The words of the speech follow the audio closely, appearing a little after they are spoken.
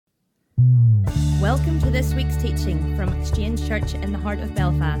Welcome to this week's teaching from Exchange Church in the heart of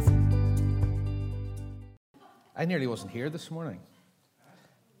Belfast. I nearly wasn't here this morning.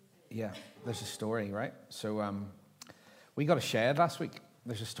 Yeah, there's a story, right? So we got a shed last week.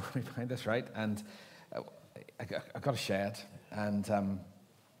 There's a story behind this, right? And I got a shed, and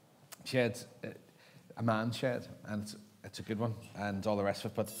shed's a man shed, and it's a good one, and all the rest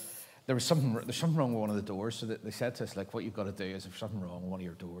of it. But there's something wrong with one of the doors, so they said to us, like, what you've got to do is if there's something wrong with one of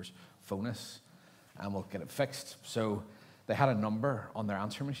your doors, phone us, and we'll get it fixed. So they had a number on their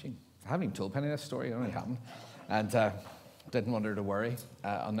answer machine. I haven't even told Penny this story. It only happened. And didn't want her to worry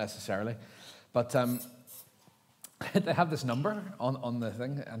unnecessarily. But they have this number on the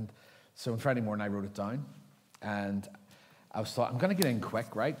thing. And so on Friday morning, I wrote it down. And I thought, I'm going to get in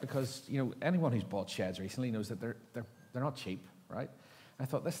quick, right? Because, you know, anyone who's bought sheds recently knows that they're not cheap, right? I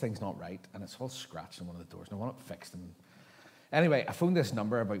thought, this thing's not right. And it's all scratched on one of the doors. And I want it fixed. And anyway, I phoned this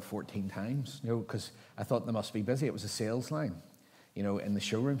number about 14 times, you know, because I thought they must be busy. It was a sales line, you know, in the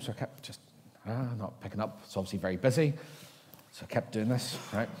showroom. So I kept just not picking up. It's obviously very busy. So I kept doing this,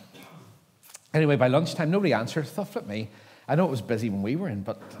 right? Anyway, by lunchtime, nobody answered. I thought, flip me. I know it was busy when we were in,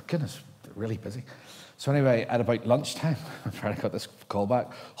 but goodness, really busy. So anyway, at about lunchtime, I got this call back.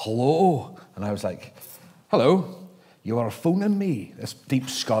 Hello. And I was like, hello, you are phoning me. This deep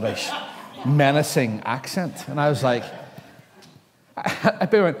Scottish, menacing accent. And I was like, I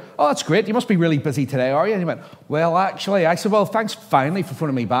went, oh, that's great. You must be really busy today, are you? And he went, well, actually. I said, well, thanks finally for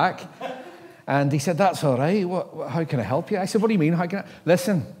phoning me back. And he said, that's all right. How can I help you? I said, what do you mean? How can I?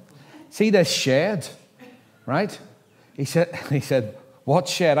 Listen, see this shed, right? He said, what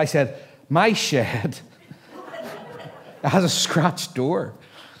shed? I said, my shed. It has a scratched door.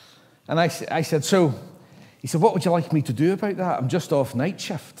 And I said, so, he said, what would you like me to do about that? I'm just off night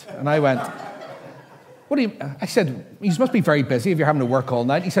shift. And I went, what do you, I said, you must be very busy if you're having to work all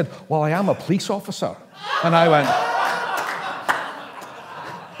night. He said, well, I am a police officer. And I went,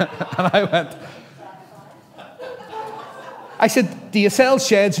 I said, do you sell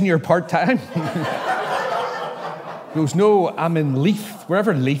sheds in your part-time? He goes, no, I'm in Leith,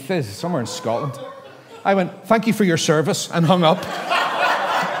 wherever Leith is, somewhere in Scotland. I went, thank you for your service, and hung up.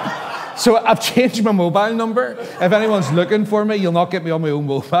 So I've changed my mobile number. If anyone's looking for me, you'll not get me on my own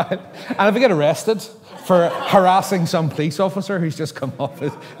mobile. And if I get arrested for harassing some police officer who's just come off it,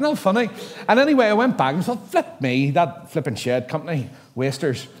 isn't that funny? And anyway, I went back and thought, flip me, that flipping shed company,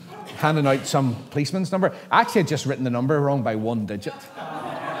 wasters, handing out some policeman's number. I actually had just written the number wrong by 1 digit.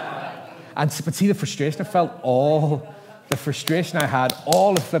 But see the frustration I felt, all the frustration I had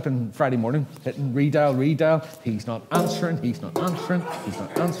all of flipping Friday morning, hitting redial. He's not answering. He's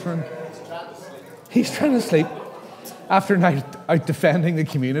trying to sleep after a night out defending the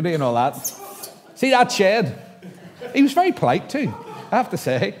community and all that. See that shed? He was very polite too, I have to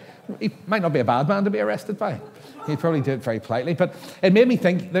say. He might not be a bad man to be arrested by. He probably did it very politely. But it made me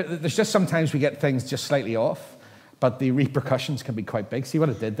think that there's just sometimes we get things just slightly off, but the repercussions can be quite big. See what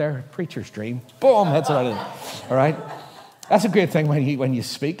it did there? Preacher's dream. Boom, that's what it is. All right? That's a great thing when you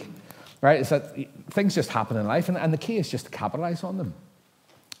speak, right? Is that things just happen in life, and the key is just to capitalize on them.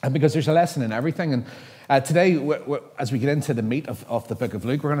 And because there's a lesson in everything. And today, as we get into the meat of the book of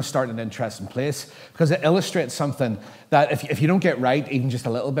Luke, we're going to start in an interesting place because it illustrates something that if you don't get right, even just a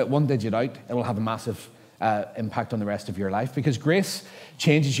little bit, 1 digit out, it will have a massive impact on the rest of your life. Because grace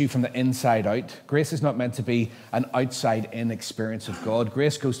changes you from the inside out. Grace is not meant to be an outside-in experience of God.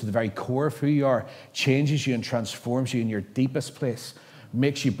 Grace goes to the very core of who you are, changes you and transforms you in your deepest place,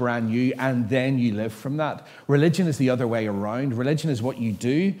 makes you brand new, and then you live from that. Religion is the other way around. Religion is what you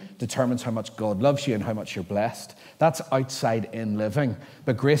do determines how much God loves you and how much you're blessed. That's outside-in living,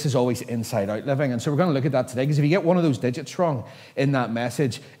 but grace is always inside-out living. And so we're going to look at that today, because if you get one of those digits wrong in that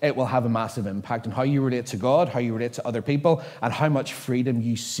message, it will have a massive impact on how you relate to God, how you relate to other people, and how much freedom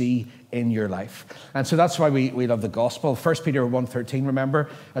you see in your life. And so that's why we love the gospel. 1 Peter 1:13, remember,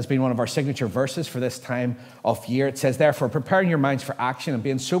 has been one of our signature verses for this time of year. It says, therefore, preparing your minds for action and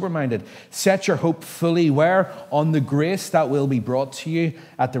being sober-minded, set your hope fully where? On the grace that will be brought to you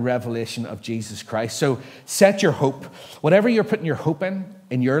at the revelation of Jesus Christ. So set your hope. Whatever you're putting your hope in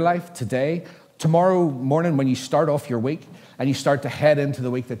your life today, tomorrow morning when you start off your week and you start to head into the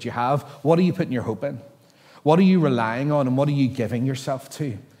week that you have, what are you putting your hope in? What are you relying on, and what are you giving yourself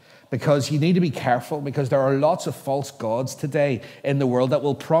to? Because you need to be careful, because there are lots of false gods today in the world that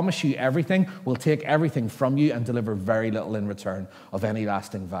will promise you everything, will take everything from you and deliver very little in return of any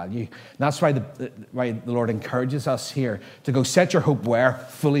lasting value. And that's why the Lord encourages us here to go set your hope where?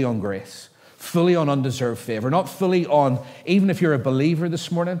 Fully on grace. fully on undeserved favor, not fully on, even if you're a believer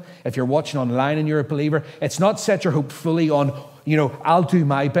this morning, if you're watching online and you're a believer, it's not set your hope fully on, I'll do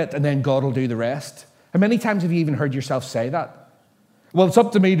my bit and then God will do the rest. How many times have you even heard yourself say that? Well, it's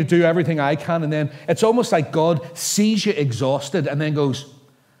up to me to do everything I can, and then it's almost like God sees you exhausted and then goes,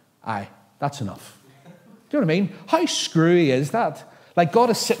 aye, that's enough. Do you know what I mean? How screwy is that? Like God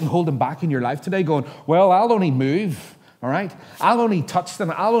is sitting holding back in your life today going, well, I'll only move, all right? I'll only touch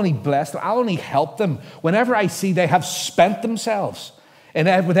them. I'll only bless them. I'll only help them whenever I see they have spent themselves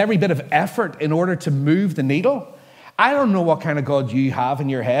and with every bit of effort in order to move the needle. I don't know what kind of God you have in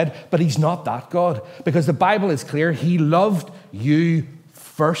your head, but he's not that God, because the Bible is clear. He loved you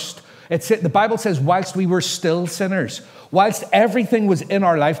first. The Bible says, whilst we were still sinners, whilst everything was in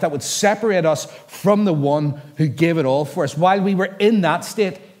our life that would separate us from the one who gave it all for us, while we were in that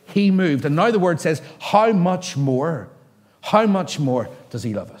state, he moved. And now the word says, how much more does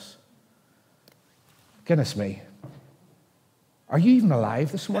he love us? Goodness me. Are you even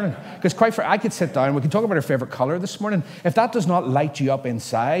alive this morning? Because quite frankly, I could sit down, we can talk about our favorite color this morning. If that does not light you up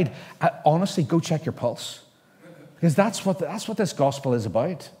inside, honestly, go check your pulse. Because that's what this gospel is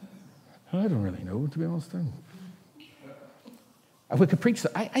about. I don't really know, to be honest. If we could preach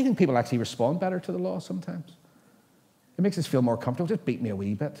that, I think people actually respond better to the law sometimes. It makes us feel more comfortable. Just beat me a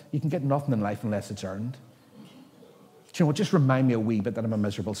wee bit. You can get nothing in life unless it's earned. Do you know what? Just remind me a wee bit that I'm a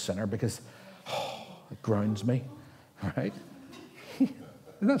miserable sinner, because it grounds me. All right?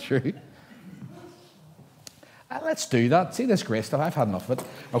 Isn't that true? Let's do that. See this grace stuff? I've had enough of it.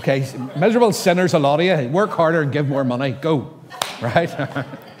 Okay, miserable sinners, a lot of you. Work harder and give more money. Go. Right?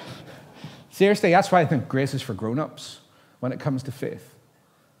 Seriously, that's why I think grace is for grown-ups when it comes to faith.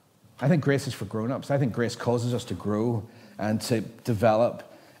 I think grace is for grown-ups. I think grace causes us to grow and to develop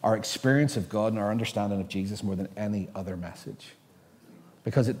our experience of God and our understanding of Jesus more than any other message.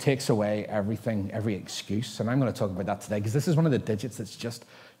 Because it takes away everything, every excuse. And I'm going to talk about that today, because this is one of the digits that's just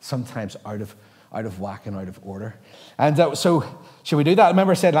sometimes out of whack and out of order. And so, should we do that? I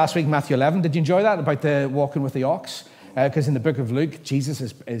remember I said last week, Matthew 11. Did you enjoy that, about the walking with the ox? Because in the book of Luke,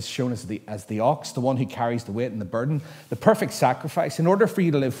 Jesus is shown as the ox, the one who carries the weight and the burden, the perfect sacrifice. In order for you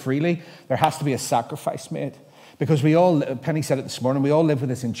to live freely, there has to be a sacrifice made. Because we all, Penny said it this morning, we all live with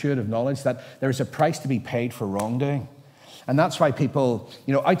this intuitive knowledge that there is a price to be paid for wrongdoing. And that's why people,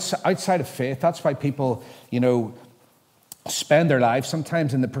 outside of faith, that's why people, spend their lives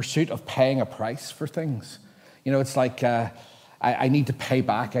sometimes in the pursuit of paying a price for things. It's like, I need to pay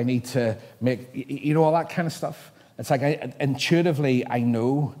back, I need to make, all that kind of stuff. It's like, intuitively, I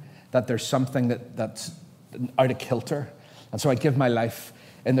know that there's something that's out of kilter. And so I give my life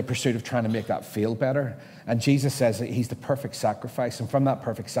in the pursuit of trying to make that feel better. And Jesus says that he's the perfect sacrifice. And from that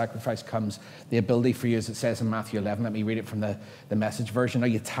perfect sacrifice comes the ability for you, as it says in Matthew 11. Let me read it from the Message version. Are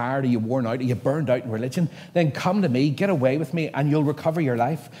you tired? Are you worn out? Are you burned out in religion? Then come to me, get away with me, and you'll recover your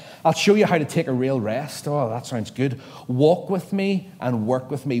life. I'll show you how to take a real rest. Oh, that sounds good. Walk with me and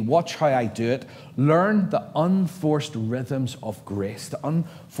work with me. Watch how I do it. Learn the unforced rhythms of grace, the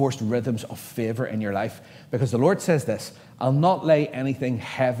unforced rhythms of favor in your life. Because the Lord says this, I'll not lay anything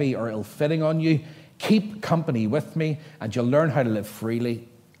heavy or ill-fitting on you. Keep company with me, and you'll learn how to live freely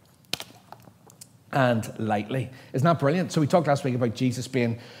and lightly. Isn't that brilliant? So we talked last week about Jesus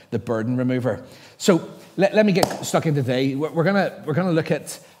being the burden remover. So let me get stuck in today. We're gonna look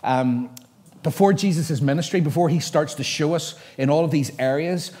at before Jesus' ministry, before he starts to show us in all of these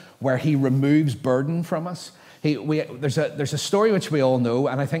areas where he removes burden from us. There's a story which we all know,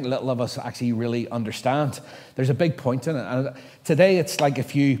 and I think little of us actually really understand. There's a big point in it. And today it's like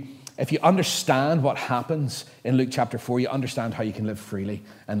if you understand what happens in Luke chapter 4, you understand how you can live freely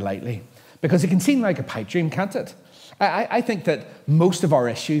and lightly. Because it can seem like a pipe dream, can't it? I think that most of our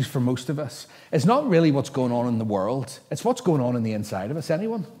issues for most of us is not really what's going on in the world. It's what's going on in the inside of us.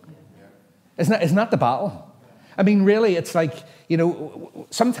 Anyone? Isn't that the battle? I mean, really, it's like,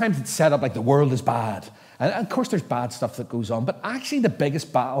 sometimes it's set up like the world is bad. And of course there's bad stuff that goes on, but actually the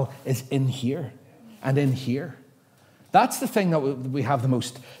biggest battle is in here and in here. That's the thing that we have the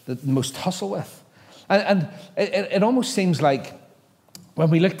most tussle with. And it almost seems like when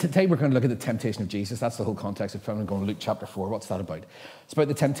we look today, we're going to look at the temptation of Jesus. That's the whole context of going to Luke chapter 4. What's that about? It's about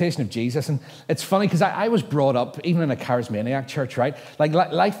the temptation of Jesus. And it's funny because I was brought up, even in a charismatic church, right? Like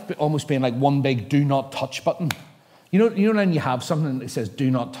life almost being like one big do not touch button. You know when you have something that says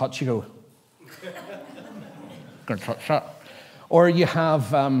do not touch, you go, going to touch that. Or you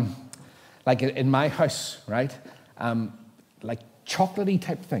have, like in my house, right? Like chocolatey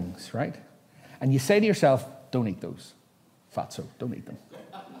type things, right? And you say to yourself, don't eat those. Fatso, don't eat them.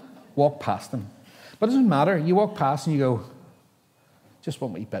 Walk past them. But it doesn't matter. You walk past and you go, Just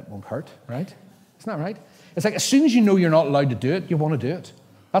one wee bit won't hurt, right? Isn't that right? It's like as soon as you know you're not allowed to do it, you want to do it.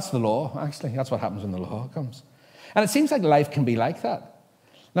 That's the law, actually. That's what happens when the law comes. And it seems like life can be like that.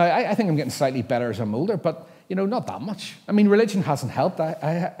 Now, I think I'm getting slightly better as I'm older, but, not that much. I mean, religion hasn't helped,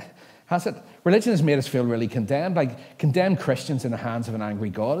 has it? Religion has made us feel really condemned, like condemned Christians in the hands of an angry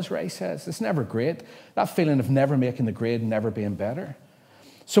God, as Ray says. It's never great. That feeling of never making the grade and never being better.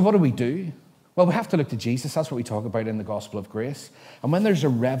 So what do? Well, we have to look to Jesus. That's what we talk about in the Gospel of Grace. And when there's a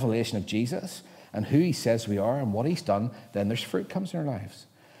revelation of Jesus and who he says we are and what he's done, then there's fruit comes in our lives.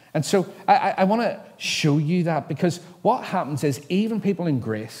 And so I want to show you that, because what happens is even people in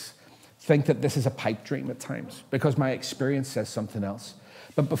grace think that this is a pipe dream at times because my experience says something else.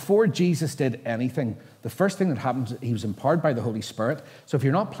 But before Jesus did anything, the first thing that happened, he was empowered by the Holy Spirit. So if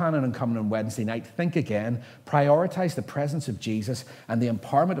you're not planning on coming on Wednesday night, think again, prioritize the presence of Jesus and the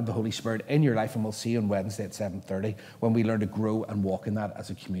empowerment of the Holy Spirit in your life, and we'll see you on Wednesday at 7:30 when we learn to grow and walk in that as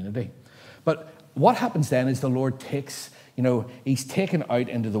a community. But what happens then is the Lord takes, he's taken out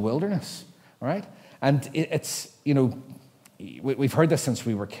into the wilderness, right? And it's, we've heard this since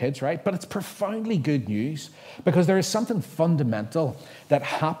we were kids, right? But it's profoundly good news, because there is something fundamental that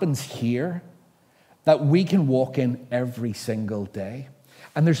happens here that we can walk in every single day.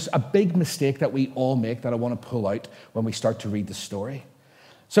 And there's a big mistake that we all make that I want to pull out when we start to read the story.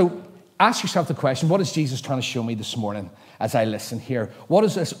 So ask yourself the question, what is Jesus trying to show me this morning as I listen here? What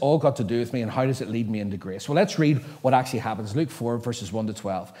has this all got to do with me, and how does it lead me into grace? Well, let's read what actually happens. Luke 4, verses 1 to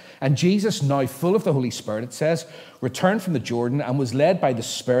 12. And Jesus, now full of the Holy Spirit, it says, returned from the Jordan and was led by the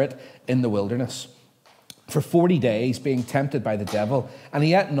Spirit in the wilderness for 40 days, being tempted by the devil. And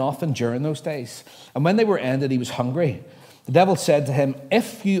he ate nothing during those days. And when they were ended, he was hungry. The devil said to him,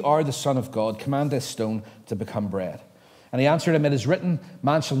 if you are the Son of God, command this stone to become bread. And he answered him, it is written,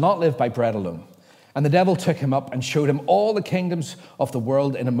 man shall not live by bread alone. And the devil took him up and showed him all the kingdoms of the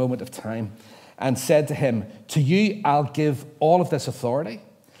world in a moment of time, and said to him, to you I'll give all of this authority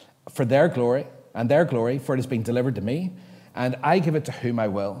for their glory, for it has been delivered to me, and I give it to whom I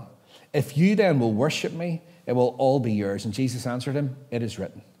will. If you then will worship me, it will all be yours. And Jesus answered him, it is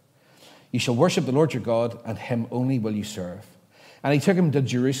written, you shall worship the Lord your God, and him only will you serve. And he took him to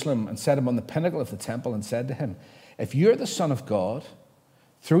Jerusalem and set him on the pinnacle of the temple and said to him, if you're the Son of God,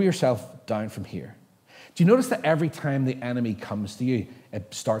 throw yourself down from here. Do you notice that every time the enemy comes to you,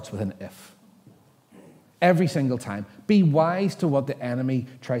 it starts with an if? Every single time. Be wise to what the enemy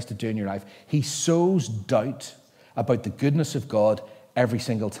tries to do in your life. He sows doubt about the goodness of God every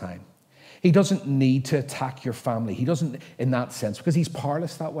single time. He doesn't need to attack your family. He doesn't in that sense, because he's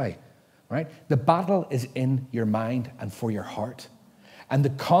powerless that way, right? The battle is in your mind and for your heart. And the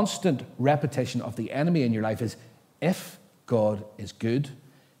constant repetition of the enemy in your life is, if God is good,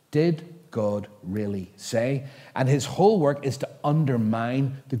 did God really say? And his whole work is to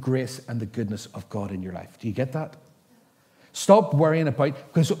undermine the grace and the goodness of God in your life. Do you get that? Stop worrying about,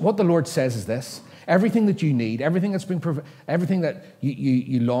 because what the Lord says is this: everything that you need, everything that's been, everything that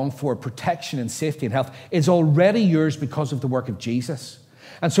you long for, protection and safety and health, is already yours because of the work of Jesus.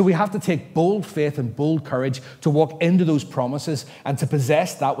 And so we have to take bold faith and bold courage to walk into those promises and to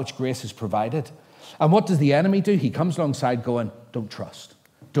possess that which grace has provided. And what does the enemy do? He comes alongside going, don't trust,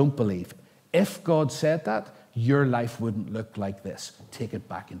 don't believe. If God said that, your life wouldn't look like this. Take it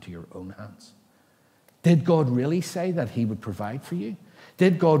back into your own hands. Did God really say that he would provide for you?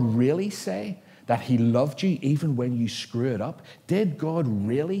 Did God really say that he loved you even when you screw it up? Did God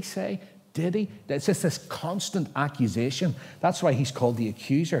really say? Did he? It's just this constant accusation. That's why he's called the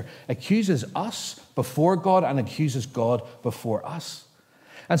accuser. Accuses us before God and accuses God before us.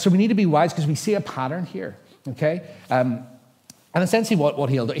 And so we need to be wise, because we see a pattern here, okay? And essentially what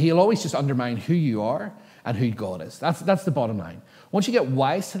he'll do, he'll always just undermine who you are and who God is. That's the bottom line. Once you get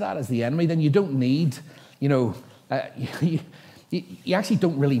wise to that as the enemy, then you don't need, you actually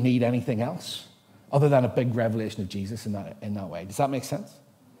don't really need anything else other than a big revelation of Jesus in that way. Does that make sense?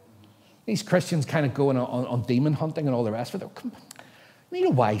 These Christians kind of going on demon hunting and all the rest of it. You need to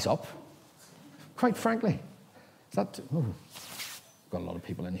wise up, quite frankly. Is that... Oh. Got a lot of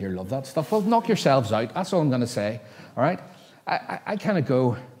people in here love that stuff. Well, knock yourselves out. That's all I'm going to say. All right? I kind of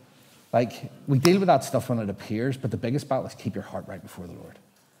go, like, we deal with that stuff when it appears, but the biggest battle is keep your heart right before the Lord.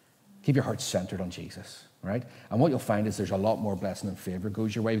 Keep your heart centered on Jesus, right? And what you'll find is there's a lot more blessing and favor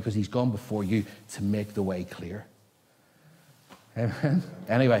goes your way, because he's gone before you to make the way clear. Amen?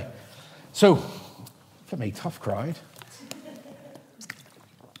 Anyway, so, for me, tough crowd.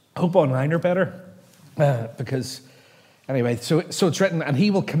 I hope online are better, because... Anyway, so it's written, and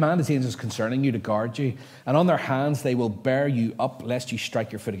he will command his angels concerning you to guard you, and on their hands they will bear you up, lest you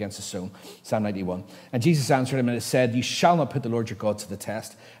strike your foot against a stone. Psalm 91. And Jesus answered him and said, you shall not put the Lord your God to the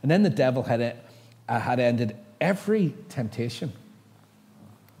test. And then the devil had ended every temptation.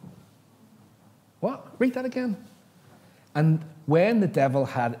 What? Read that again. And when the devil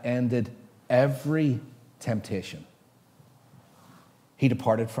had ended every temptation, he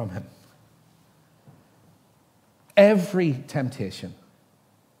departed from him. Every temptation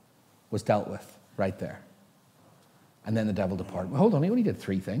was dealt with right there. And then the devil departed. Well, hold on, he only did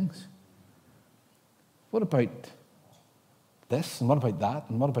 3 things. What about this? And what about that?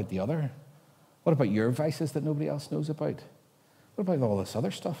 And what about the other? What about your vices that nobody else knows about? What about all this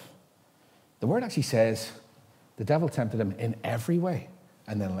other stuff? The word actually says the devil tempted him in every way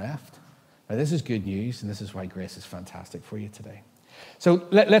and then left. Now, this is good news, and this is why grace is fantastic for you today. So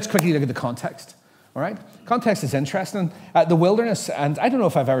let's quickly look at the context. All right? Context is interesting. The wilderness, and I don't know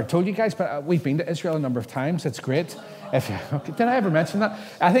if I've ever told you guys, but we've been to Israel a number of times. It's great. Did I ever mention that?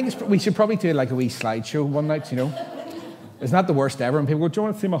 I think we should probably do like a wee slideshow one night, you know. It's not the worst ever. And people go, do you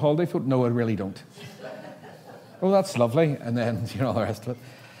want to see my holiday photo? No, I really don't. Oh, that's lovely. And then, you know, all the rest of it.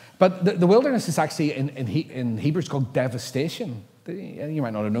 But the wilderness is actually, in Hebrew, it's called devastation. You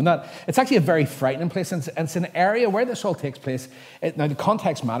might not have known that. It's actually a very frightening place, and it's an area where this all takes place. Now, the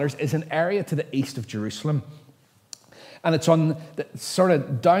context matters. Is an area to the east of Jerusalem, and it's on sort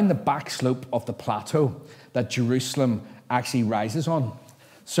of down the back slope of the plateau that Jerusalem actually rises on.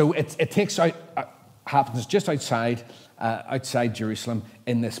 So it takes out, happens just outside Jerusalem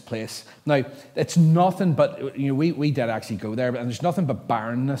in this place. Now, it's nothing but, you know, we did actually go there, and there's nothing but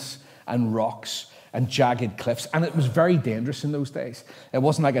barrenness and rocks and jagged cliffs, and it was very dangerous in those days. It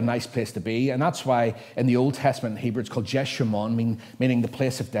wasn't like a nice place to be, and that's why in the Old Testament in Hebrew it's called Jeshimon, meaning the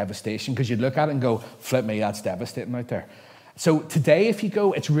place of devastation, because you'd look at it and go, flip me, that's devastating out there. So today, if you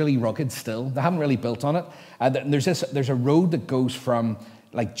go, it's really rugged still. They haven't really built on it. There's a road that goes from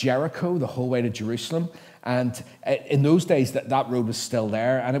like Jericho the whole way to Jerusalem, and in those days that road was still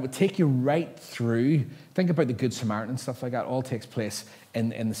there, and it would take you right through. Think about the Good Samaritan and stuff like that. All takes place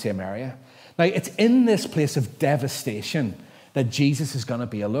in the same area. Now, it's in this place of devastation that Jesus is going to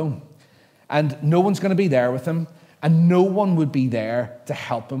be alone. And no one's going to be there with him, and no one would be there to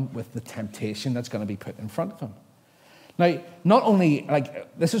help him with the temptation that's going to be put in front of him. Now, not only,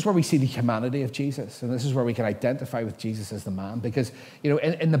 this is where we see the humanity of Jesus, and this is where we can identify with Jesus as the man, because, you know,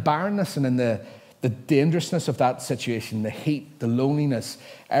 in the barrenness and in the dangerousness of that situation, the heat, the loneliness,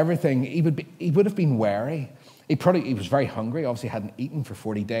 everything, he would have been wary. He was very hungry, obviously hadn't eaten for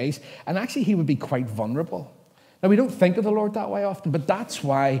 40 days, and actually he would be quite vulnerable. Now, we don't think of the Lord that way often, but that's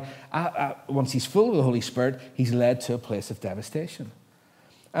why once he's full of the Holy Spirit, he's led to a place of devastation.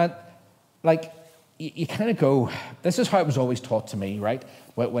 And you kind of go, this is how it was always taught to me, right?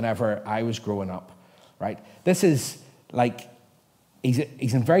 Whenever I was growing up, right? This is like,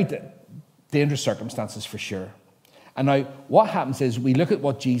 he's in very dangerous circumstances for sure. And now what happens is we look at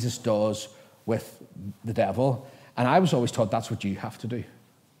what Jesus does with the devil, and I was always taught that's what you have to do.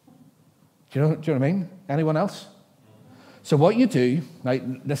 Do you know what I mean? Anyone else? So what you do, now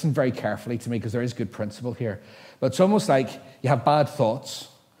listen very carefully to me because there is good principle here, but it's almost like you have bad thoughts.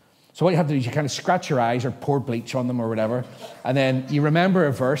 So what you have to do is you kind of scratch your eyes or pour bleach on them or whatever, and then you remember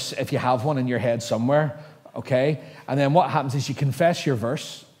a verse if you have one in your head somewhere, okay? And then what happens is you confess your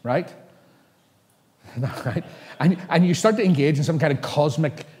verse, right? Right? And you start to engage in some kind of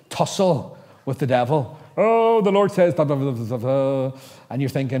cosmic tussle with the devil. Oh, the Lord says, blah, blah, blah, blah, blah. And you're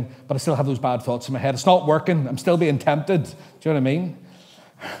thinking, but I still have those bad thoughts in my head. It's not working. I'm still being tempted. Do you know what I mean?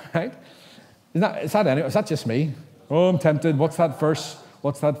 Right? Is that just me? Oh, I'm tempted. What's that verse?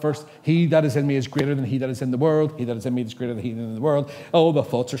 He that is in me is greater than he that is in the world. He that is in me is greater than he that is in the world. Oh, the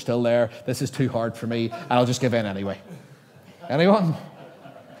thoughts are still there. This is too hard for me, and I'll just give in anyway. Anyone?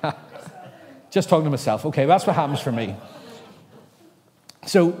 Just talking to myself. Okay, that's what happens for me.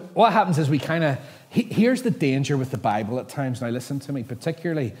 So what happens is we kind of, here's the danger with the Bible at times. Now listen to me,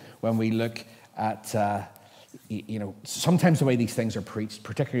 particularly when we look at, sometimes the way these things are preached,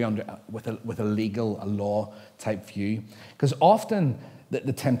 particularly with a law type view. Because often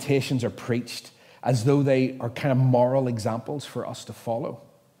the temptations are preached as though they are kind of moral examples for us to follow.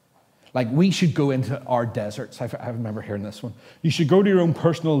 Like we should go into our deserts. I remember hearing this one. You should go to your own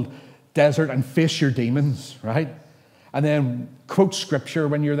personal desert and face your demons, right? And then quote scripture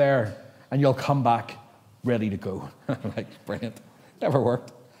when you're there, and you'll come back ready to go. Like, brilliant. Never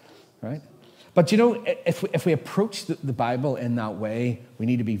worked, right? But you know, if we approach the Bible in that way, we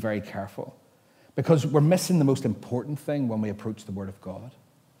need to be very careful, because we're missing the most important thing when we approach the Word of God.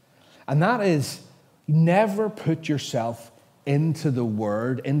 And that is, Never put yourself into the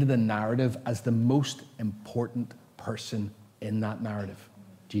word, into the narrative as the most important person in that narrative.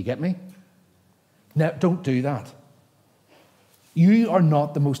 Do you get me? Now, don't do that. You are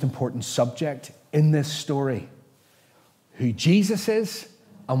not the most important subject in this story. Who Jesus is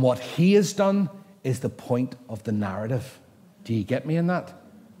and what he has done is the point of the narrative. Do you get me in that?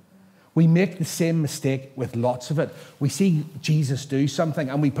 We make the same mistake with lots of it. We see Jesus do something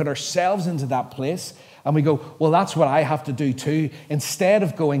and we put ourselves into that place and we go, well, that's what I have to do too. Instead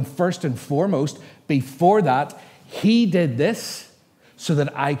of going first and foremost, before that, he did this so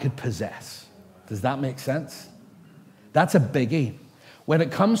that I could possess. Does that make sense? That's a biggie. When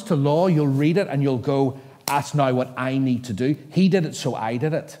it comes to law, you'll read it and you'll go, that's now what I need to do. He did it, so I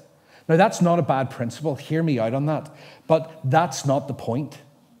did it. Now, that's not a bad principle. Hear me out on that. But that's not the point.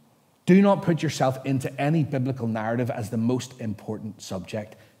 Do not put yourself into any biblical narrative as the most important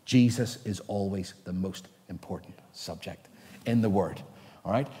subject. Jesus is always the most important subject in the Word.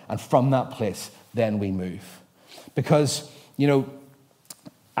 All right? And from that place, then we move. Because,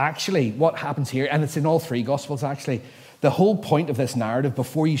 actually, what happens here, and it's in all three Gospels, actually, the whole point of this narrative,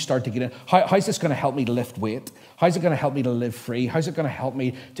 before you start to get in, how's this going to help me to lift weight? How's it going to help me to live free? How's it going to help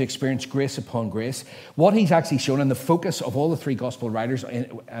me to experience grace upon grace? What he's actually shown, and the focus of all the three Gospel writers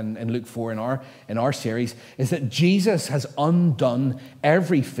in Luke 4 in our series, is that Jesus has undone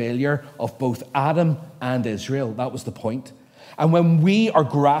every failure of both Adam and Israel. That was the point. And when we are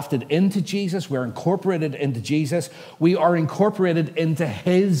grafted into Jesus, we're incorporated into Jesus, we are incorporated into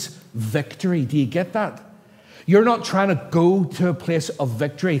his victory. Do you get that? You're not trying to go to a place of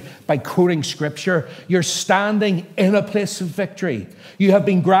victory by quoting scripture. You're standing in a place of victory. You have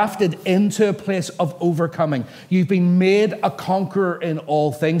been grafted into a place of overcoming. You've been made a conqueror in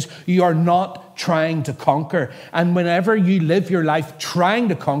all things. You are not trying to conquer. And whenever you live your life trying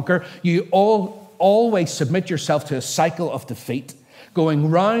to conquer, you always submit yourself to a cycle of defeat,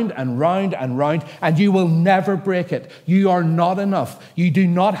 going round and round and round, and you will never break it. You are not enough. You do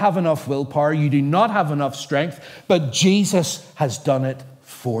not have enough willpower. You do not have enough strength, but Jesus has done it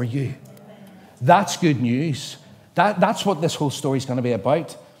for you. That's good news. That's what this whole story is going to be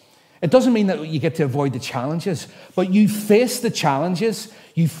about. It doesn't mean that you get to avoid the challenges, but you face the challenges.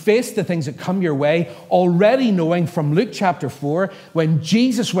 You face the things that come your way, already knowing from Luke chapter 4, when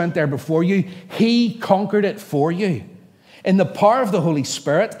Jesus went there before you, he conquered it for you. In the power of the Holy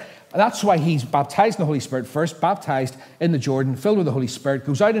Spirit. That's why he's baptized in the Holy Spirit first, baptized in the Jordan, filled with the Holy Spirit,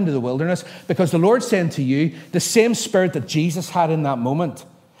 goes out into the wilderness, because the Lord's saying to you, the same Spirit that Jesus had in that moment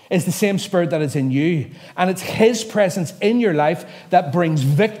is the same Spirit that is in you. And it's his presence in your life that brings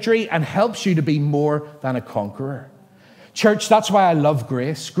victory and helps you to be more than a conqueror. Church, that's why I love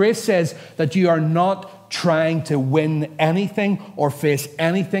grace. Grace says that you are not trying to win anything or face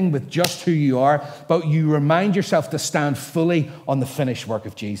anything with just who you are, but you remind yourself to stand fully on the finished work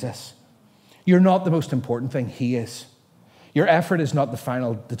of Jesus. You're not the most important thing, he is. Your effort is not the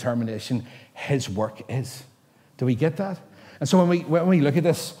final determination, his work is. Do we get that? And so when we look at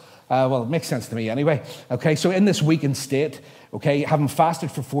this, well, it makes sense to me anyway. Okay, so in this weakened state, okay, having fasted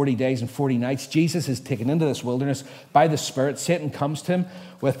for 40 days and 40 nights, Jesus is taken into this wilderness by the Spirit. Satan comes to him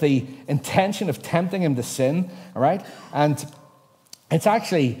with the intention of tempting him to sin, all right? And it's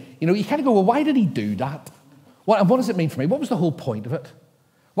actually, you kind of go, well, why did he do that? And what does it mean for me? What was the whole point of it?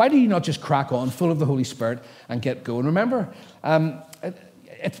 Why do you not just crack on, full of the Holy Spirit, and get going? Remember,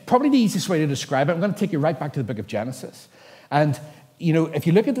 it's probably the easiest way to describe it. I'm going to take you right back to the book of Genesis. And if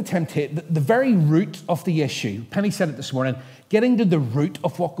you look at the temptation, the very root of the issue, Penny said it this morning, getting to the root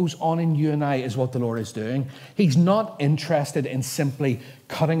of what goes on in you and I is what the Lord is doing. He's not interested in simply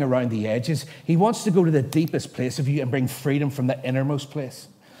cutting around the edges. He wants to go to the deepest place of you and bring freedom from the innermost place.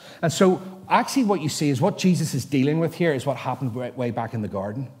 And so actually what you see is what Jesus is dealing with here is what happened way back in the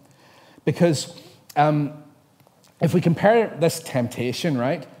garden. Because if we compare this temptation,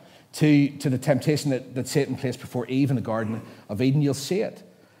 right, to the temptation that Satan placed before Eve in the Garden of Eden, you'll see it,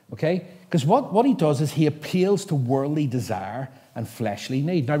 okay? Because what he does is he appeals to worldly desire and fleshly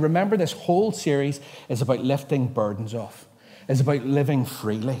need. Now remember, this whole series is about lifting burdens off. It's about living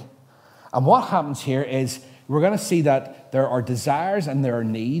freely. And what happens here is we're going to see that there are desires and there are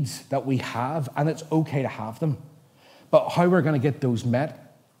needs that we have, and it's okay to have them. But how we're going to get those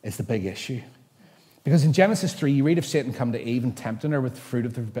met is the big issue. Because in Genesis 3, you read of Satan come to Eve and tempting her with the fruit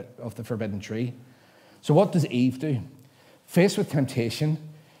of the forbidden tree. So what does Eve do? Faced with temptation,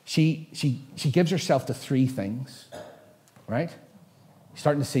 she gives herself to three things, right? You're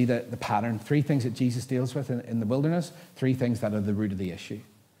starting to see the pattern. Three things that Jesus deals with in the wilderness, three things that are the root of the issue.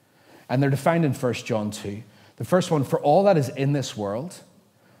 And they're defined in 1 John 2. The first one, for all that is in this world,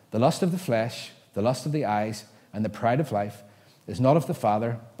 the lust of the flesh, the lust of the eyes, and the pride of life is not of the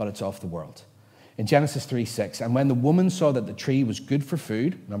Father, but it's of the world. In Genesis 3:6, and when the woman saw that the tree was good for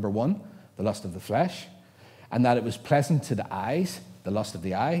food, number one, the lust of the flesh, and that it was pleasant to the eyes, the lust of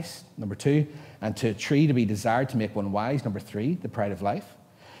the eyes, number two, and to a tree to be desired to make one wise, number three, the pride of life,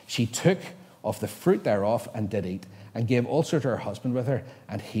 she took of the fruit thereof and did eat, and gave also to her husband with her,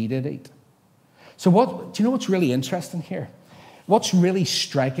 and he did eat. So do you know what's really interesting here? What's really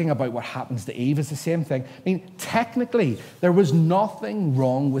striking about what happens to Eve is the same thing. I mean, technically, there was nothing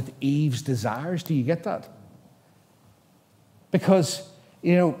wrong with Eve's desires. Do you get that? Because,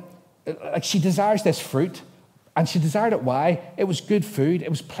 like she desires this fruit, and she desired it. Why? It was good food. It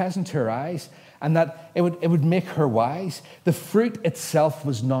was pleasant to her eyes, and that it would make her wise. The fruit itself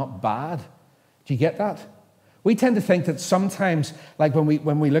was not bad. Do you get that? We tend to think that sometimes, like when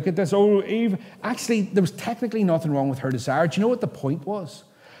we look at this, oh, Eve, actually, there was technically nothing wrong with her desire. Do you know what the point was?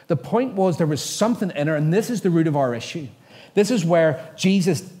 The point was there was something in her, and this is the root of our issue. This is where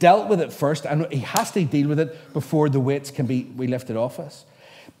Jesus dealt with it first, and he has to deal with it before the weights can be lifted off us.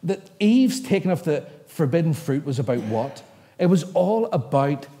 That Eve's taking of the forbidden fruit was about what? It was all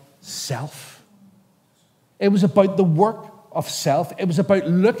about self. It was about the work of self. It was about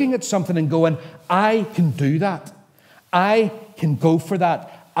looking at something and going, I can do that. I can go for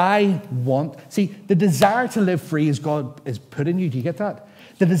that. I want. See, the desire to live free is God is put in you. Do you get that?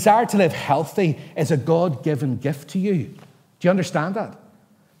 The desire to live healthy is a God-given gift to you. Do you understand that?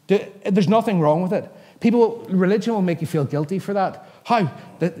 There's nothing wrong with it. Religion will make you feel guilty for that. How?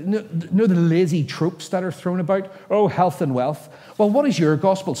 The lazy tropes that are thrown about? Oh, health and wealth. Well, what is your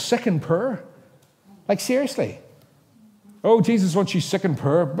gospel? Sick and poor? Like, seriously? Oh, Jesus wants you sick and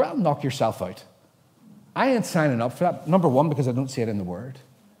poor. Well, knock yourself out. I ain't signing up for that. Number one, because I don't see it in the Word.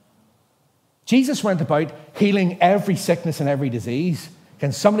 Jesus went about healing every sickness and every disease.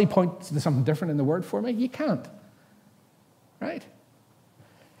 Can somebody point to something different in the Word for me? You can't. Right?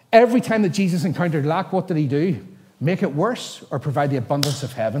 Every time that Jesus encountered lack, what did he do? Make it worse or provide the abundance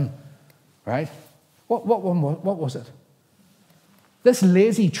of heaven? Right? What was it? This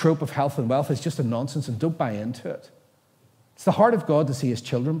lazy trope of health and wealth is just a nonsense, and don't buy into it. It's the heart of God to see his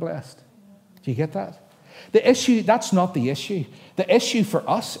children blessed. Do you get that? The issue, that's not the issue. The issue for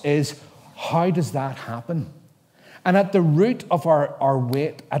us is, how does that happen? And at the root of our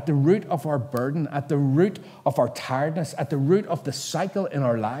weight, at the root of our burden, at the root of our tiredness, at the root of the cycle in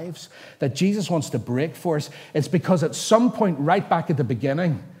our lives that Jesus wants to break for us, it's because at some point right back at the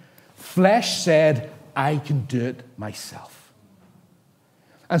beginning, flesh said, I can do it myself.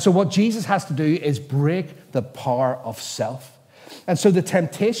 And so what Jesus has to do is break the power of self. And so the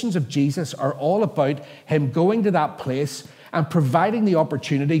temptations of Jesus are all about him going to that place and providing the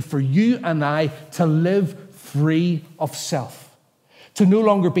opportunity for you and I to live free of self, to no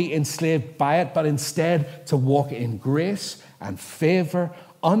longer be enslaved by it, but instead to walk in grace and favor,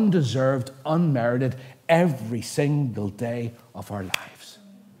 undeserved, unmerited, every single day of our lives.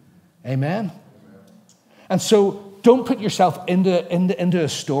 Amen? And so don't put yourself into a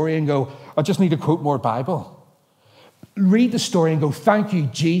story and go, I just need to quote more Bible. Read the story and go, thank you,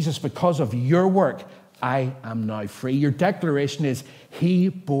 Jesus, because of your work, I am now free. Your declaration is, he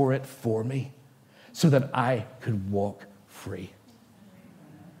bore it for me so that I could walk free.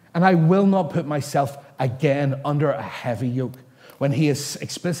 And I will not put myself again under a heavy yoke. When he has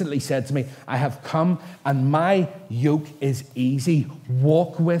explicitly said to me, I have come and my yoke is easy.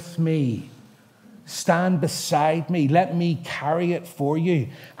 Walk with me. Stand beside me. Let me carry it for you.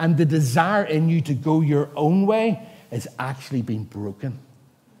 And the desire in you to go your own way is actually being broken.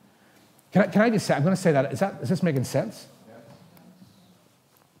 Can I just say, I'm going to say that. Is this making sense? Yeah.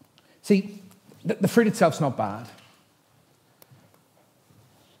 See, the fruit itself's not bad.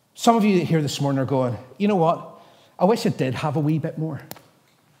 Some of you here this morning are going, you know what? I wish it did have a wee bit more.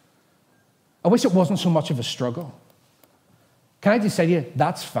 I wish it wasn't so much of a struggle. Can I just say to you,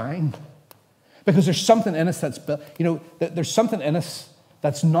 that's fine. Because there's something in us that's built, there's something in us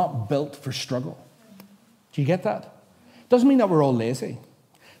that's not built for struggle. Do you get that? Doesn't mean that we're all lazy.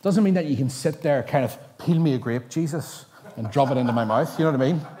 Doesn't mean that you can sit there kind of, peel me a grape, Jesus, and drop it into my mouth. You know what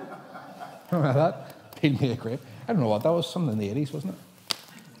I mean? Remember that? Peel me a grape. I don't know what that was. Something in the 80s, wasn't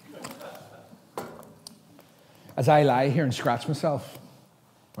it? As I lie here and scratch myself,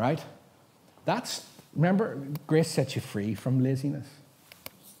 right? Remember, grace sets you free from laziness.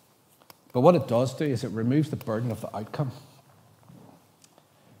 But what it does do is it removes the burden of the outcome.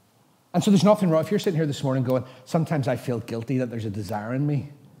 And so there's nothing wrong. If you're sitting here this morning going, sometimes I feel guilty that there's a desire in me,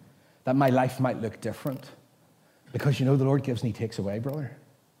 that my life might look different. Because the Lord gives and he takes away, brother.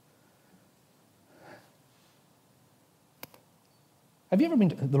 Have you ever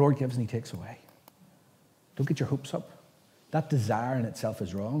been, the Lord gives and he takes away? Don't get your hopes up. That desire in itself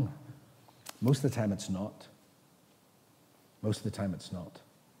is wrong. Most of the time it's not. Most of the time it's not.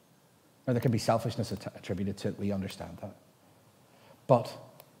 Now, there can be selfishness attributed to it. We understand that. But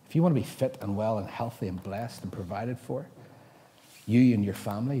if you want to be fit and well and healthy and blessed and provided for, you and your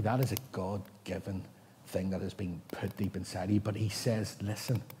family, that is a God-given thing that has been put deep inside of you. But he says,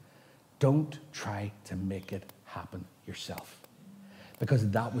 listen, don't try to make it happen yourself. Because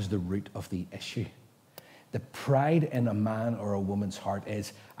that was the root of the issue. The pride in a man or a woman's heart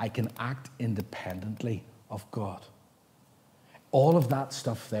is, I can act independently of God. All of that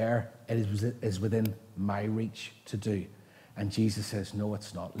stuff there is within my reach to do. And Jesus says, no,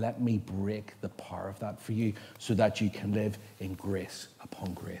 it's not. Let me break the power of that for you so that you can live in grace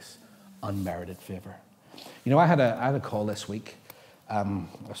upon grace, unmerited favor. You know, I had a call this week. I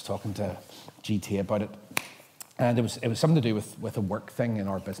was talking to GT about it. And it was something to do with a work thing in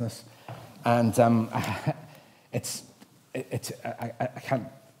our business. And I can't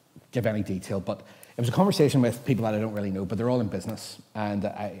give any detail, but it was a conversation with people that I don't really know, but they're all in business. And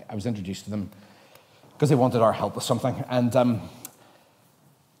I was introduced to them because they wanted our help with something. And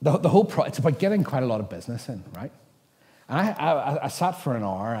the whole it's about getting quite a lot of business in, right? And I sat for an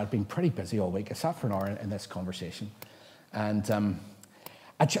hour. I'd been pretty busy all week. I sat for an hour in this conversation. And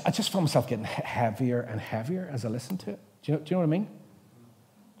I just found myself getting heavier and heavier as I listened to it. Do you know what I mean?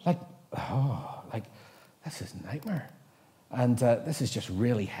 Like, this is a nightmare. And this is just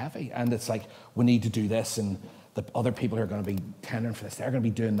really heavy. And it's like, we need to do this, and the other people who are going to be tendering for this, they're going to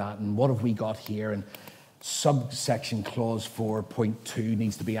be doing that, and what have we got here? And subsection clause 4.2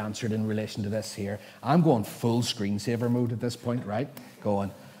 needs to be answered in relation to this here. I'm going full screensaver mode at this point, right?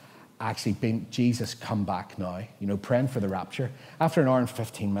 Going, actually, Jesus, come back now. You know, praying for the rapture. After an hour and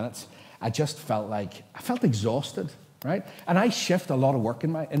 15 minutes, I just felt exhausted, right? And I shift a lot of work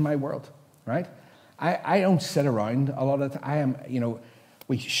in my world, right? I don't sit around a lot of the time. I am, you know,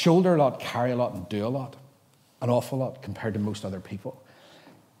 we shoulder a lot, carry a lot, and do a lot. An awful lot compared to most other people.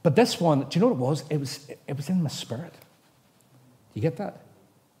 But this one, do you know what it was? It was in my spirit. You get that?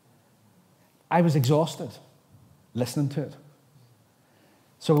 I was exhausted listening to it.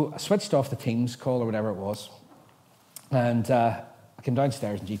 So I switched off the Teams call or whatever it was. And I came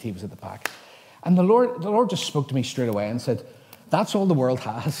downstairs and GT was at the back. And the Lord just spoke to me straight away and said, that's all the world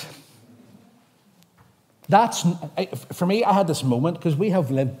has. For me, I had this moment because we have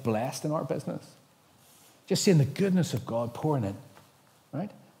lived blessed in our business. Just seeing the goodness of God pouring in,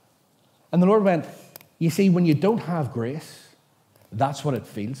 right? And the Lord went, you see, when you don't have grace, that's what it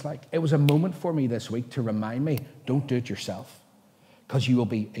feels like. It was a moment for me this week to remind me, don't do it yourself, because you will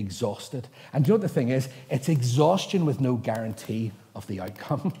be exhausted. And you know what the thing is? It's exhaustion with no guarantee of the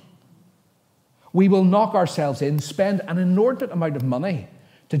outcome. We will knock ourselves in, spend an inordinate amount of money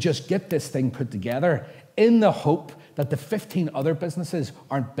to just get this thing put together in the hope that the 15 other businesses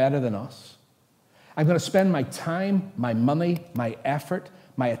aren't better than us. I'm going to spend my time, my money, my effort,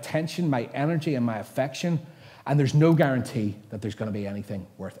 my attention, my energy, and my affection, and there's no guarantee that there's going to be anything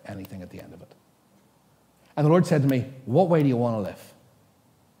worth anything at the end of it. And the Lord said to me, what way do you want to live?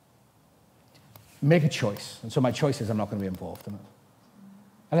 Make a choice. And so my choice is I'm not going to be involved in it.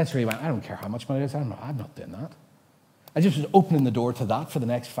 And that's really went, I don't care how much money it is. I'm not doing that. I just was opening the door to that for the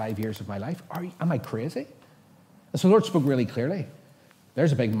next 5 years of my life. Am I crazy? And so the Lord spoke really clearly.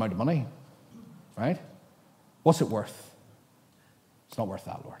 There's a big amount of money, right? What's it worth? It's not worth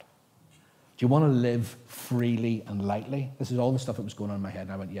that, Lord. Do you want to live freely and lightly? This is all the stuff that was going on in my head.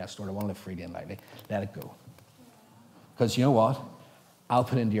 And I went, yes, Lord, I want to live freely and lightly. Let it go. Because you know what? I'll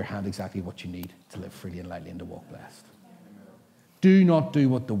put into your hand exactly what you need to live freely and lightly and to walk blessed. Do not do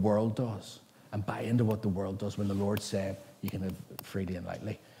what the world does and buy into what the world does when the Lord said you can live freely and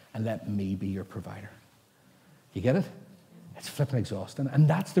lightly, and let me be your provider. You get it? It's flipping exhausting. And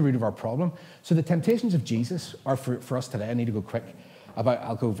that's the root of our problem. So the temptations of Jesus are for us today. I need to go quick.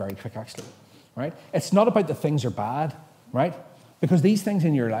 I'll go very quick, actually. Right? It's not about the things are bad, right? Because these things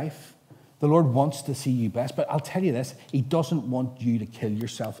in your life, the Lord wants to see you blessed. But I'll tell you this, he doesn't want you to kill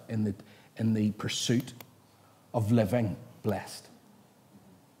yourself in the pursuit of living blessed.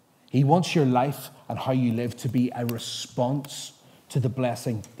 He wants your life and how you live to be a response to the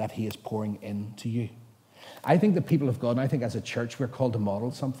blessing that he is pouring into you. I think the people of God, and I think as a church, we're called to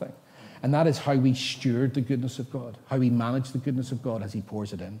model something. And that is how we steward the goodness of God, how we manage the goodness of God as he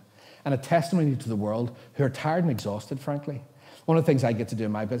pours it in. And a testimony to the world who are tired and exhausted, frankly. One of the things I get to do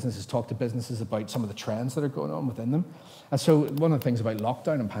in my business is talk to businesses about some of the trends that are going on within them. And so one of the things about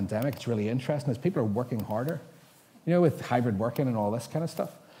lockdown and pandemic, it's really interesting, is people are working harder, you know, with hybrid working and all this kind of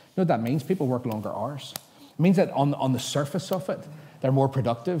stuff. You know what that means? People work longer hours. It means that on the surface of it, They're more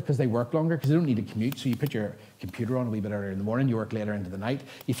productive because they work longer because they don't need to commute. So you put your computer on a wee bit earlier in the morning, you work later into the night.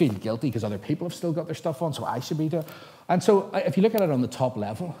 You feel guilty because other people have still got their stuff on, so I should be doing. And so if you look at it on the top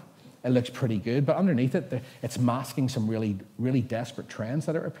level, it looks pretty good. But underneath it, it's masking some really, really desperate trends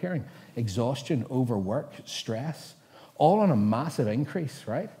that are appearing. Exhaustion, overwork, stress, all on a massive increase,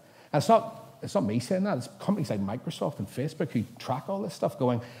 right? And it's not me saying that. It's companies like Microsoft and Facebook who track all this stuff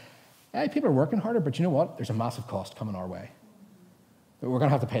going, hey, people are working harder, but you know what? There's a massive cost coming our way. We're going to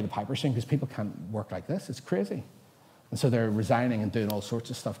have to pay the piper soon because people can't work like this. It's crazy. And so they're resigning and doing all sorts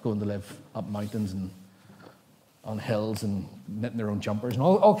of stuff, going to live up mountains and on hills and knitting their own jumpers and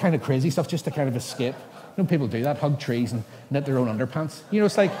all kind of crazy stuff just to kind of escape. You know, people do that, hug trees and knit their own underpants. You know,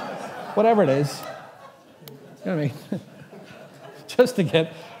 it's like, whatever it is. You know what I mean?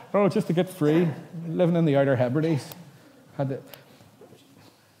 just to get free, living in the Outer Hebrides. And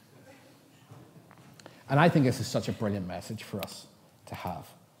I think this is such a brilliant message for us to have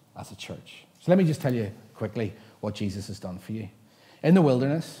as a church. So let me just tell you quickly what Jesus has done for you. In the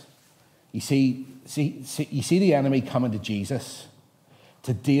wilderness, you see the enemy coming to Jesus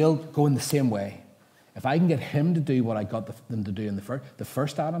to going the same way. If I can get him to do what I got them to do in the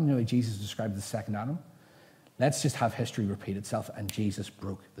first Adam, you know, Jesus described the second Adam, let's just have history repeat itself, and Jesus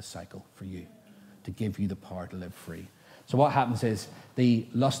broke the cycle for you to give you the power to live free. So what happens is the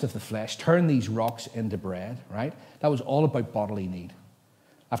lust of the flesh, turn these rocks into bread, right? That was all about bodily need.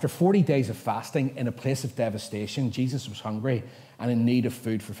 After 40 days of fasting in a place of devastation, Jesus was hungry and in need of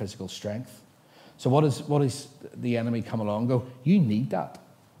food for physical strength. So what is the enemy come along and go, you need that.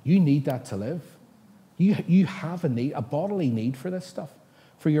 You need that to live. You have a need, a bodily need for this stuff,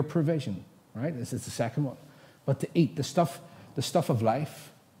 for your provision, right? This is the second one. But to eat the stuff of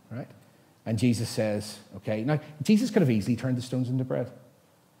life, right? And Jesus says, okay, now Jesus could have easily turned the stones into bread.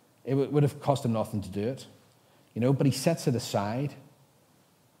 It would have cost him nothing to do it, you know, but he sets it aside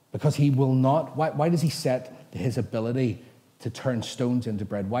because he will not. Why does he set his ability to turn stones into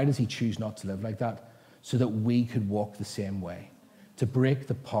bread? Why does he choose not to live like that? So that we could walk the same way, to break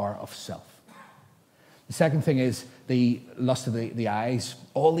the power of self. The second thing is the lust of the eyes.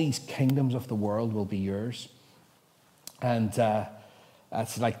 All these kingdoms of the world will be yours. And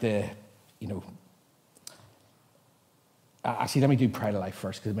that's like actually, let me do Pride of Life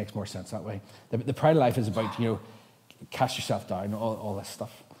first because it makes more sense that way. The Pride of Life is about, cast yourself down, all this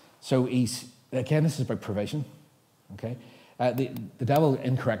stuff. So this is about provision, okay? The devil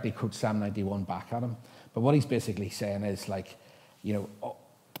incorrectly quotes Psalm 91 back at him, but what he's basically saying is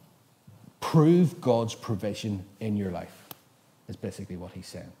prove God's provision in your life, is basically what he's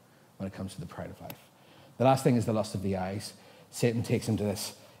saying when it comes to the pride of life. The last thing is the lust of the eyes. Satan takes him to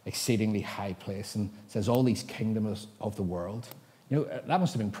this exceedingly high place and says all these kingdoms of the world. That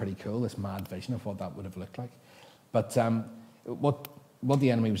must have been pretty cool, this mad vision of what that would have looked like. But what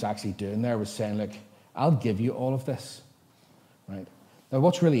the enemy was actually doing there was saying, look, I'll give you all of this, right? Now,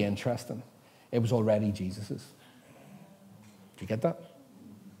 what's really interesting, it was already Jesus's. Do you get that?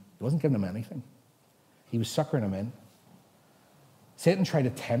 He wasn't giving him anything. He was suckering him in. Satan tried to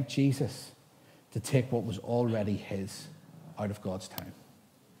tempt Jesus to take what was already his out of God's time.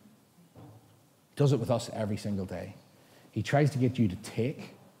 He does it with us every single day. He tries to get you to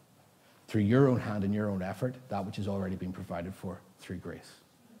take, through your own hand and your own effort, that which has already been provided for through grace.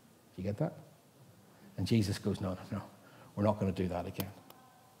 Do you get that? And Jesus goes, no, we're not going to do that again.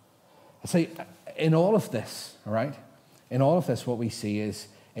 I say, in all of this, all right, in all of this, what we see is,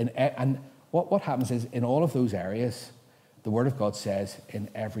 and what happens is, in all of those areas, the Word of God says, in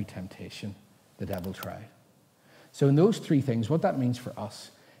every temptation, the devil tried. So in those three things, what that means for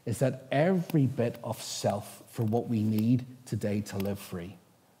us is that every bit of self for what we need today to live free,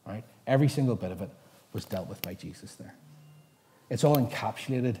 right? Every single bit of it was dealt with by Jesus there. It's all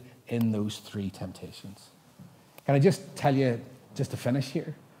encapsulated in those three temptations. Can I just tell you, just to finish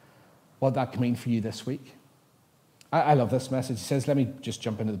here, what that can mean for you this week? I love this message. It says, let me just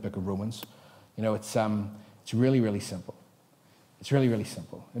jump into the book of Romans. It's really, really simple. It's really, really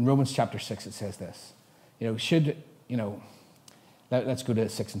simple. In Romans chapter 6, it says this. Let's go to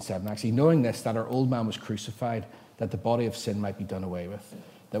 6 and 7. Actually, knowing this, that our old man was crucified, that the body of sin might be done away with,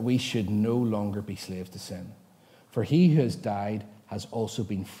 that we should no longer be slaves to sin. For he who has died has also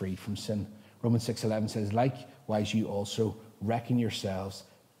been freed from sin. Romans 6:11 says, likewise you also reckon yourselves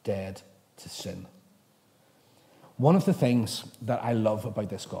dead to sin. One of the things that I love about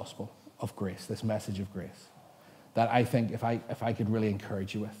this gospel of grace, this message of grace, that I think if I could really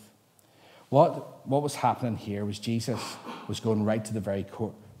encourage you with, what was happening here was Jesus was going right to the very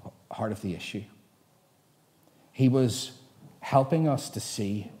heart of the issue. He was helping us to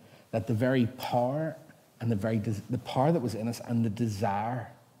see that the very power and the power that was in us and the desire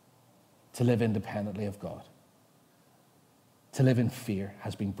to live independently of God, to live in fear,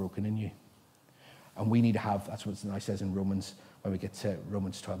 has been broken in you. And we need to have, that's what it now says in Romans, when we get to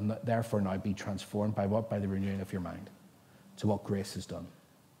Romans 12, therefore now be transformed by what? By the renewing of your mind to what grace has done.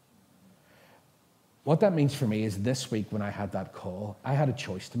 What that means for me is this week when I had that call, I had a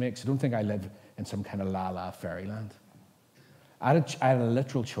choice to make. So don't think I live in some kind of la-la fairyland. I had a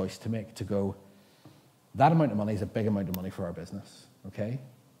literal choice to make, to go, that amount of money is a big amount of money for our business, okay?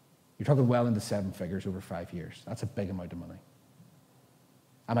 You're talking well into 7 figures over 5 years. That's a big amount of money.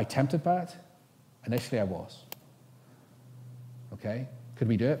 Am I tempted by it? Initially I was. Okay? Could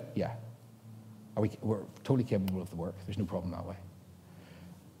we do it? Yeah. We're totally capable of the work. There's no problem that way.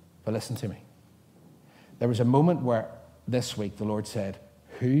 But listen to me. There was a moment where this week the Lord said,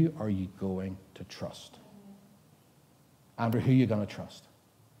 who are you going to trust? Andrew, who are you going to trust?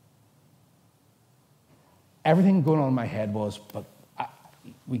 Everything going on in my head was, but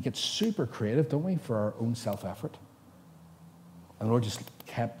we get super creative, don't we, for our own self-effort. And the Lord just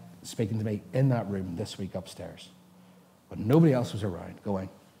kept speaking to me in that room this week upstairs. But nobody else was around going,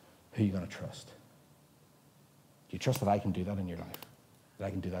 who are you going to trust? Do you trust that I can do that in your life? That I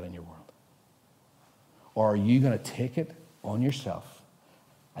can do that in your world? Or are you going to take it on yourself?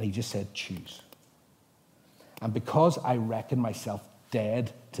 And he just said, choose. And because I reckon myself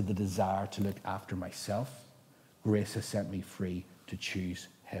dead to the desire to look after myself, grace has set me free to choose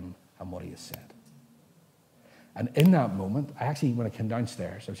him and what he has said. And in that moment, I actually, when I came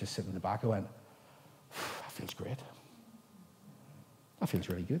downstairs, I was just sitting in the back, I went, that feels great. That feels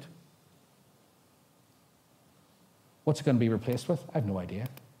really good. What's it going to be replaced with? I have no idea.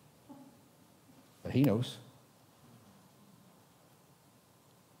 But he knows.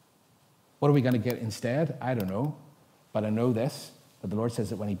 What are we going to get instead? I don't know. But I know this, that the Lord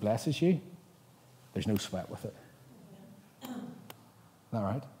says that when he blesses you, there's no sweat with it. Isn't that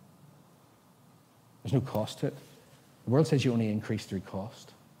right? There's no cost to it. The world says you only increase through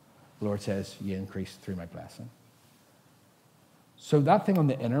cost. The Lord says you increase through my blessing. So that thing on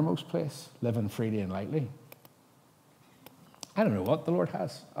the innermost place, living freely and lightly, I don't know what the Lord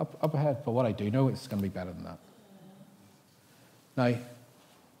has up ahead, but what I do know is it's going to be better than that. Now,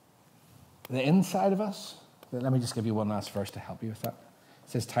 the inside of us, let me just give you one last verse to help you with that.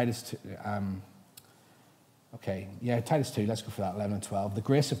 It says Titus 2, Titus 2, let's go for that, 11 and 12. The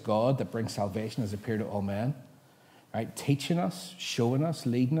grace of God that brings salvation has appeared to all men, right? Teaching us, showing us,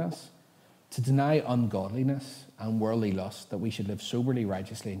 leading us to deny ungodliness and worldly lust, that we should live soberly,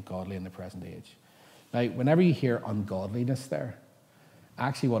 righteously, and godly in the present age. Now, whenever you hear ungodliness there,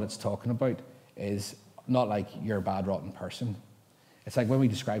 actually what it's talking about is not like you're a bad, rotten person. It's like when we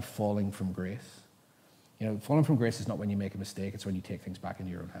describe falling from grace. You know, falling from grace is not when you make a mistake, it's when you take things back into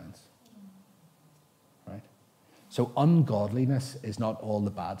your own hands. Right? So ungodliness is not all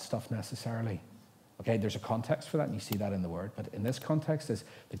the bad stuff necessarily. Okay, there's a context for that, and you see that in the word. But in this context, is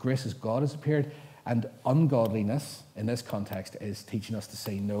the grace of God has appeared, and ungodliness in this context is teaching us to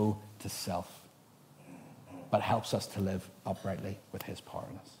say no to self, but helps us to live uprightly with his power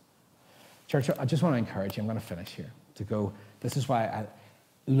in us. Church, I just want to encourage you, I'm going to finish here, to go, this is why I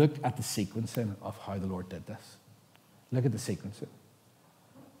look at the sequencing of how the Lord did this. Look at the sequencing.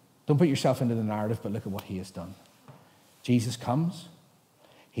 Don't put yourself into the narrative, but look at what he has done. Jesus comes.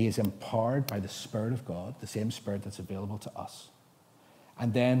 He is empowered by the Spirit of God, the same Spirit that's available to us.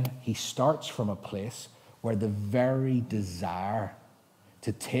 And then he starts from a place where the very desire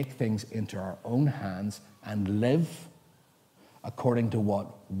to take things into our own hands and live according to what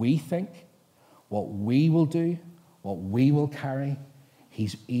we think, what we will do, what we will carry,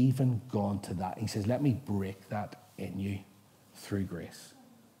 he's even gone to that. He says, let me break that in you through grace.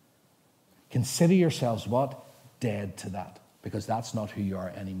 Consider yourselves what? Dead to that, because that's not who you are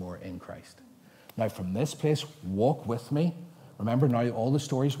anymore in Christ. Now, from this place, walk with me. Remember now, all the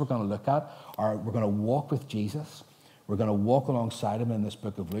stories we're going to look at are, we're going to walk with Jesus. We're going to walk alongside him in this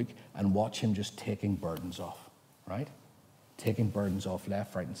book of Luke and watch him just taking burdens off, right? Taking burdens off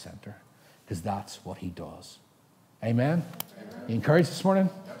left, right, and center, because that's what he does. Amen? You encouraged this morning?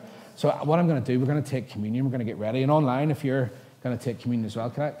 So what I'm going to do, we're going to take communion. We're going to get ready. And online, if you're going to take communion as well,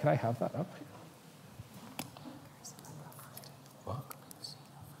 can I have that up? What?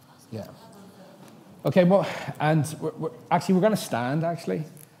 Yeah. Okay, well, and we're going to stand, actually.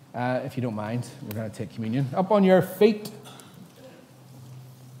 If you don't mind, we're going to take communion. Up on your feet.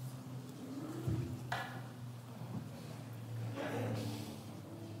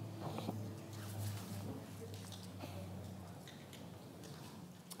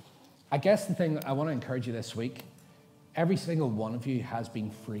 I guess the thing I want to encourage you this week, every single one of you has been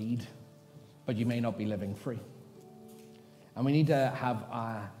freed but you may not be living free. And we need to have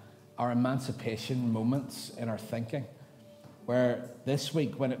our emancipation moments in our thinking, where this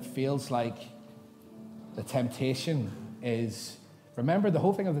week, when it feels like the temptation is, remember, the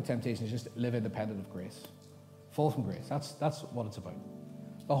whole thing of the temptation is just live independent of grace. Fall from grace. That's what it's about.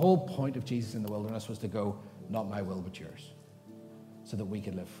 The whole point of Jesus in the wilderness was to go, not my will, but yours, so that we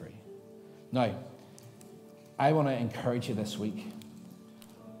could live free. Now, I want to encourage you this week.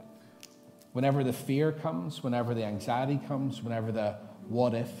 Whenever the fear comes, whenever the anxiety comes, whenever the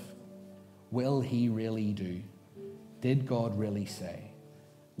what if, will he really do? Did God really say?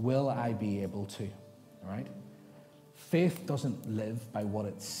 Will I be able to? All right? Faith doesn't live by what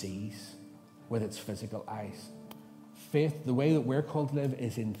it sees with its physical eyes. Faith, the way that we're called to live,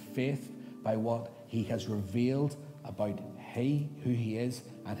 is in faith by what he has revealed about who he is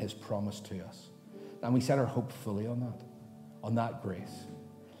and his promise to us. And we set our hope fully on that grace.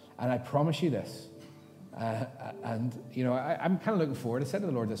 And I promise you this, I'm kind of looking forward, I said to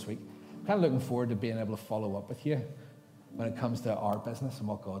the Lord this week, I'm kind of looking forward to being able to follow up with you when it comes to our business and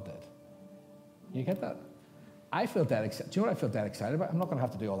what God did. You get that? I feel dead excited. Do you know what I feel dead excited about? I'm not going to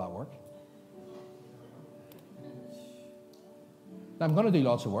have to do all that work. Now, I'm going to do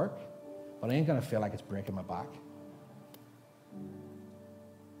lots of work, but I ain't going to feel like it's breaking my back.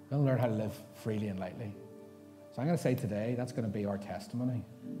 I'm going to learn how to live freely and lightly. So I'm going to say today, that's going to be our testimony.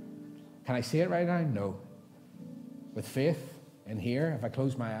 Can I see it right now? No. With faith in here, if I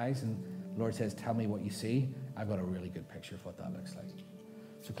close my eyes and the Lord says, tell me what you see, I've got a really good picture of what that looks like.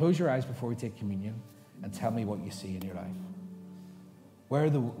 So close your eyes before we take communion and tell me what you see in your life. Where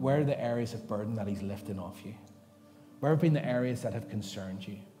are the areas of burden that he's lifting off you? Where have been the areas that have concerned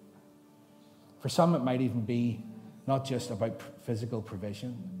you? For some, it might even be not just about physical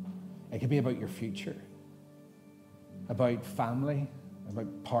provision. It could be about your future, about family,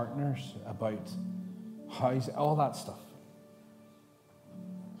 about partners, about housing, all that stuff.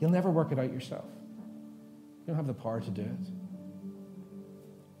 You'll never work it out yourself. You don't have the power to do it.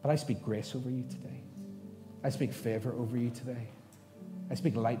 But I speak grace over you today. I speak favor over you today. I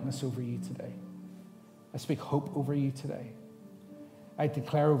speak lightness over you today. I speak hope over you today. I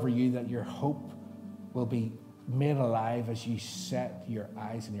declare over you that your hope will be made alive as you set your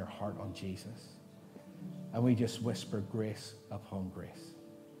eyes and your heart on Jesus. And we just whisper grace upon grace,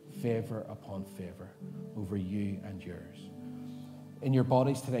 favor upon favor over you and yours. In your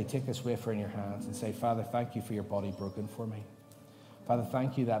bodies today, take this wafer in your hands and say, Father, thank you for your body broken for me. Father,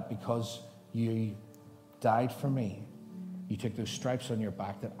 thank you that because you died for me, you took those stripes on your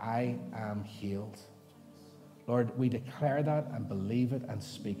back, that I am healed. Lord, we declare that and believe it and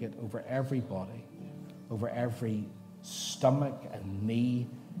speak it over every body, over every stomach and knee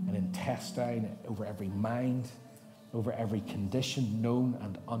and intestine, over every mind, over every condition known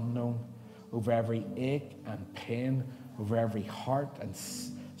and unknown, over every ache and pain, over every heart and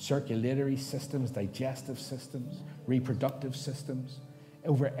circulatory systems, digestive systems, reproductive systems,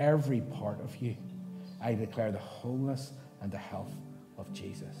 over every part of you. I declare the wholeness and the health of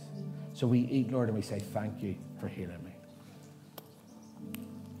Jesus. So we eat, Lord, and we say thank you for healing me.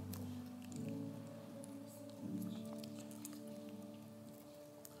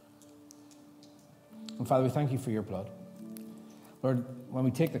 And Father, we thank you for your blood. Lord, when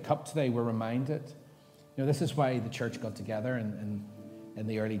we take the cup today, we're reminded, this is why the church got together in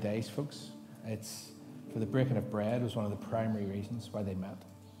the early days, folks. It's for the breaking of bread was one of the primary reasons why they met,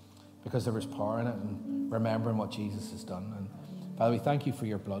 because there was power in it and remembering what Jesus has done. And Father, we thank you for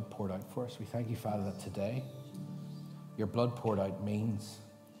your blood poured out for us. We thank you, Father, that today your blood poured out means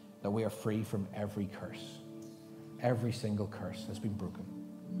that we are free from every curse. Every single curse has been broken.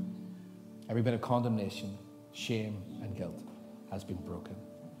 Every bit of condemnation, shame, and guilt has been broken.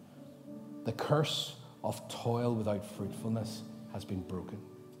 The curse of toil without fruitfulness has been broken.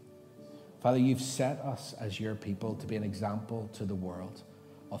 Father, you've set us as your people to be an example to the world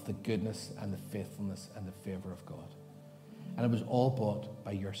of the goodness and the faithfulness and the favor of God. And it was all bought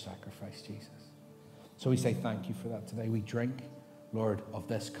by your sacrifice, Jesus. So we say thank you for that today. We drink, Lord, of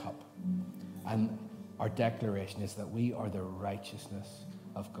this cup. And our declaration is that we are the righteousness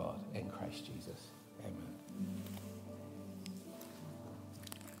of God in Christ Jesus. Amen.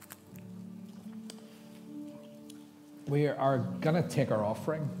 We are going to take our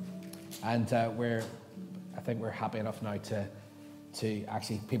offering, and I think we're happy enough now to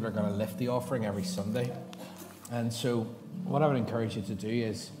actually, people are going to lift the offering every Sunday. And so what I would encourage you to do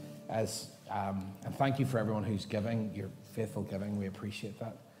is, and thank you for everyone who's giving, your faithful giving, we appreciate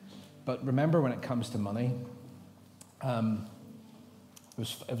that. But remember, when it comes to money, it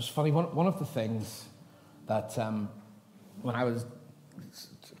was funny. One of the things that when I was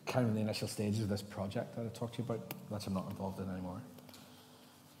kind of in the initial stages of this project that I talked to you about, which I'm not involved in anymore,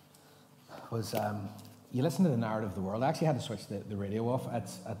 was you listen to the narrative of the world. I actually had to switch the radio off.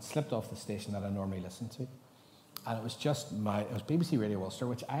 I'd slipped off the station that I normally listen to. And it was BBC Radio Ulster,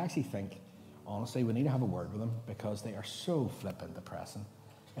 which I actually think, honestly, we need to have a word with them because they are so flippant depressing.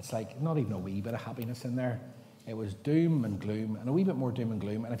 It's like not even a wee bit of happiness in there. It was doom and gloom, and a wee bit more doom and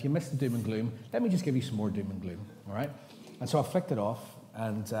gloom. And if you missed the doom and gloom, let me just give you some more doom and gloom, all right? And so I flicked it off,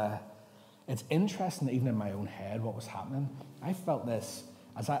 and it's interesting that even in my own head what was happening. I felt this,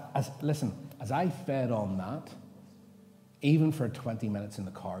 as I fed on that, even for 20 minutes in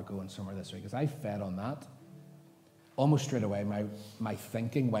the car going somewhere this week, as I fed on that, almost straight away my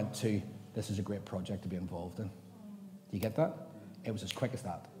thinking went to, this is a great project to be involved in. Do you get that? It was as quick as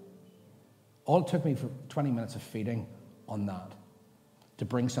that. All it took me for 20 minutes of feeding on that to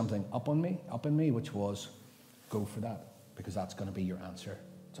bring something up in me, which was, go for that, because that's going to be your answer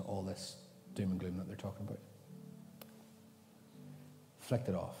to all this doom and gloom that they're talking about. Flicked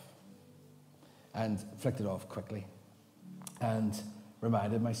it off. And flicked it off quickly. And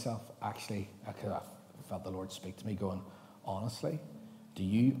reminded myself, actually, I felt the Lord speak to me going, honestly, do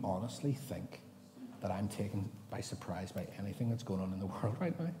you honestly think that I'm taken by surprise by anything that's going on in the world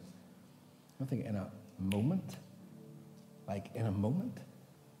right now? I think in a moment,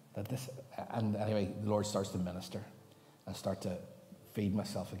 that this, and anyway, the Lord starts to minister. I start to feed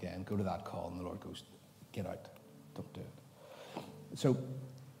myself again, go to that call, and the Lord goes, get out, don't do it. So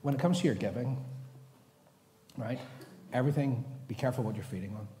when it comes to your giving, right, everything, be careful what you're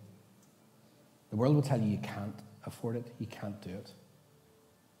feeding on. The world will tell you you can't afford it, you can't do it.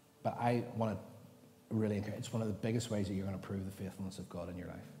 But I want to really encourage, it's one of the biggest ways that you're going to prove the faithfulness of God in your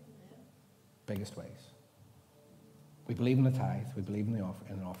life. Biggest ways. We believe in the tithe, we believe in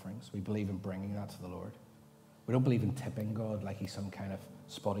the offerings, we believe in bringing that to the Lord. We don't believe in tipping God like he's some kind of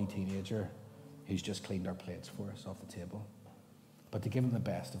spotty teenager who's just cleaned our plates for us off the table. But to give him the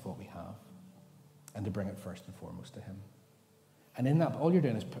best of what we have and to bring it first and foremost to him. And in that, all you're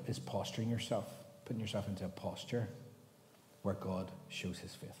doing is posturing yourself, putting yourself into a posture where God shows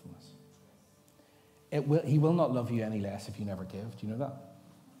his faithfulness. He will not love you any less if you never give. Do you know that?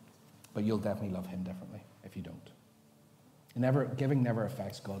 But you'll definitely love him differently if you don't. Giving never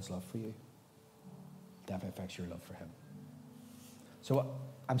affects God's love for you. It definitely affects your love for him. So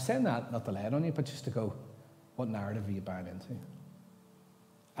I'm saying that not to lay it on you, but just to go, what narrative are you buying into?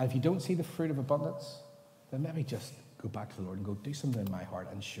 And if you don't see the fruit of abundance, then maybe just go back to the Lord and go, do something in my heart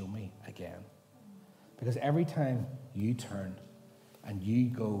and show me again. Because every time you turn and you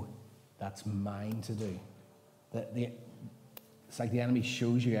go, that's mine to do, it's like the enemy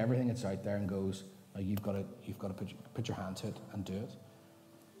shows you everything that's out there and goes, no, you've got to put your hand to it and do it.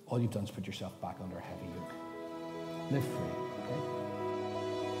 All you've done is put yourself back under a heavy yoke. Live free, okay?